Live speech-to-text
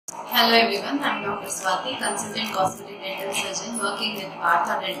Hello everyone, I am Dr. Swati, consultant cosmetic dental surgeon working with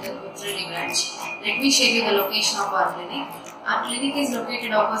Partha Dental, Upheld branch. Let me share you the location of our clinic. Our clinic is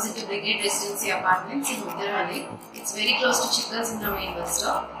located opposite to Brigade Residency Apartments in Hyderabad. It's very close to Chickles in the main bus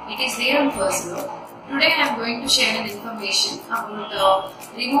stop. It is there on first floor. Today I am going to share an information about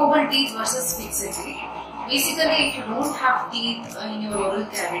removable teeth versus fixed teeth. Basically, if you don't have teeth in your oral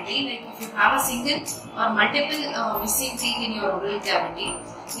cavity, like if you have a single or multiple missing teeth in your oral cavity,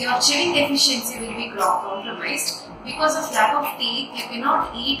 your chewing efficiency will be compromised. Because of lack of teeth, you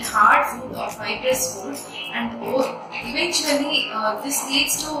cannot eat hard food or fibrous food, and eventually this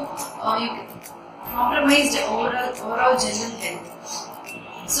leads to compromised overall general health.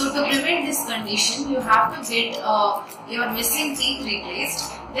 So to prevent this condition, you have to get your missing teeth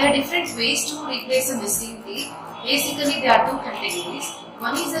replaced. There are different ways to replace a missing teeth. Basically, there are two categories.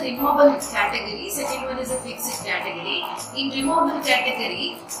 One is a removable category, second one is a fixed category. In removable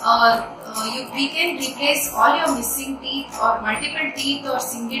category, we can replace all your missing teeth or multiple teeth or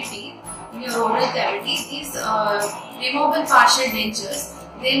single teeth in your oral cavity. These removable partial dentures,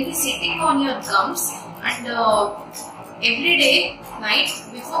 they will be sitting on your gums, and every day, night,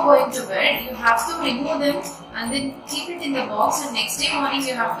 before going to bed, you have to remove them and then keep it in the box, and next day morning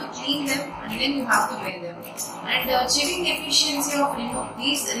you have to clean them and then you have to wear them. And chewing efficiency of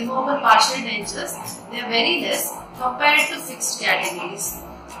these removable partial dentures, they are very less compared to fixed categories.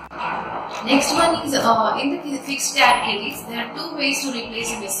 Next one is in the fixed categories, there are two ways to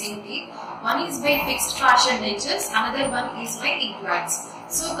replace a missing teeth. One is by fixed partial dentures, another one is by implants.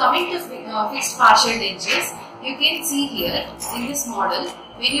 So coming to fixed partial dentures, you can see here in this model,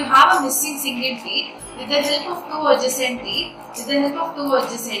 when you have a missing single teeth, with the help of two adjacent teeth,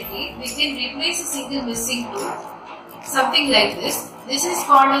 we can replace a single missing tooth, something like this. This is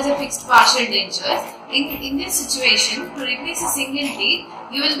called as a fixed partial denture. In this situation, to replace a single teeth,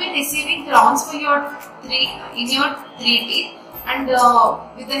 you will be receiving crowns for your three teeth, and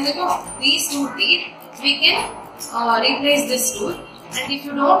with the help of these two teeth, we can replace this tooth. And if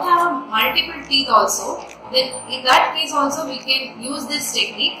you don't have multiple teeth also, then in that case also we can use this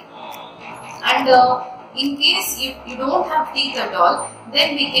technique. And in case you don't have teeth at all,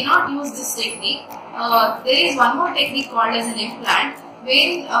 then we cannot use this technique. There is one more technique called as an implant,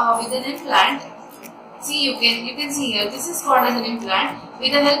 wherein with an implant, see you can see here, this is called as an implant.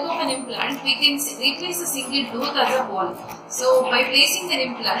 With the help of an implant, we can replace a single tooth as a whole. So by placing an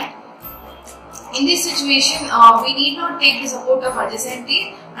implant, in this situation, we need not take the support of adjacent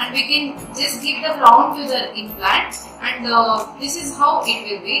teeth, and we can just give the crown to the implant, and this is how it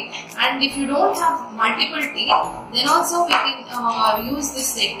will be. And if you don't have multiple teeth, then also we can use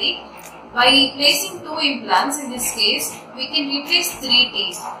this technique. By placing two implants, in this case, we can replace three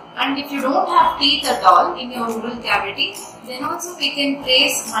teeth. And if you don't have teeth at all in your oral cavity, then also we can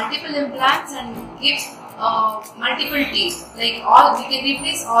place multiple implants and give multiple teeth. Like we can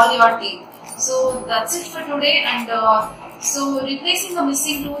replace all your teeth. So that's it for today, and so replacing a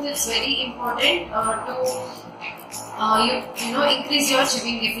missing tooth is very important to increase your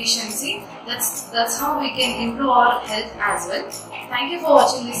chewing efficiency. That's how we can improve our health as well. Thank you for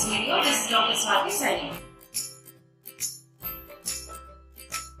watching this video. This is Dr. Swati signing.